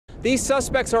These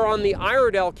suspects are on the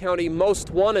Iredell County Most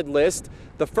Wanted list.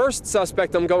 The first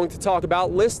suspect I'm going to talk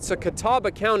about lists a Catawba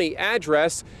County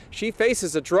address. She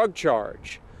faces a drug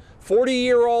charge.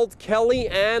 40-year-old Kelly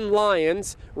Ann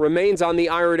Lyons remains on the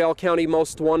Iredell County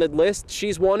Most Wanted list.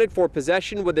 She's wanted for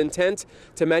possession with intent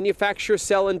to manufacture,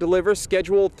 sell, and deliver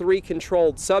Schedule III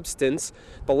controlled substance.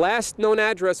 The last known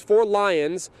address for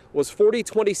Lyons was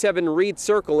 4027 Reed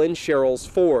Circle in Sherrills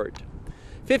Ford.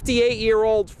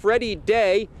 58-year-old Freddie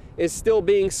Day is still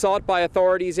being sought by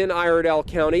authorities in Iredell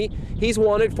County. He's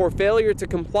wanted for failure to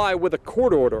comply with a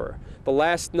court order. The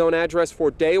last known address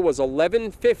for Day was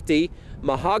 1150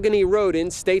 Mahogany Road in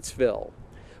Statesville.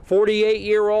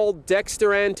 48-year-old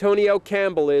Dexter Antonio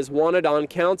Campbell is wanted on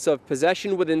counts of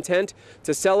possession with intent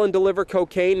to sell and deliver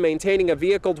cocaine, maintaining a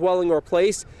vehicle, dwelling, or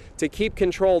place to keep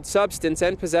controlled substance,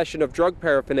 and possession of drug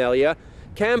paraphernalia.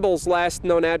 Campbell's last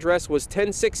known address was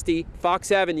 1060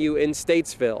 Fox Avenue in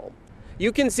Statesville.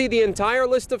 You can see the entire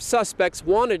list of suspects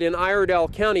wanted in Iredell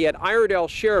County at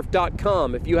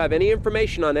iredellsheriff.com. If you have any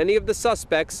information on any of the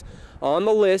suspects on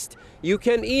the list, you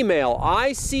can email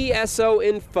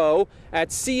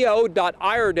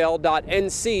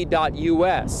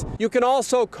icsoinfo@co.iredell.nc.us. You can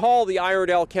also call the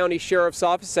Iredell County Sheriff's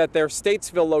Office at their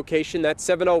Statesville location, that's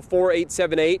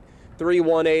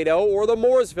 704-878-3180, or the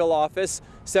Mooresville office,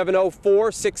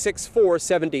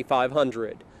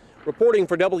 704-664-7500. Reporting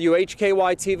for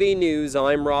WHKY-TV News,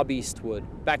 I'm Rob Eastwood.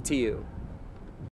 Back to you.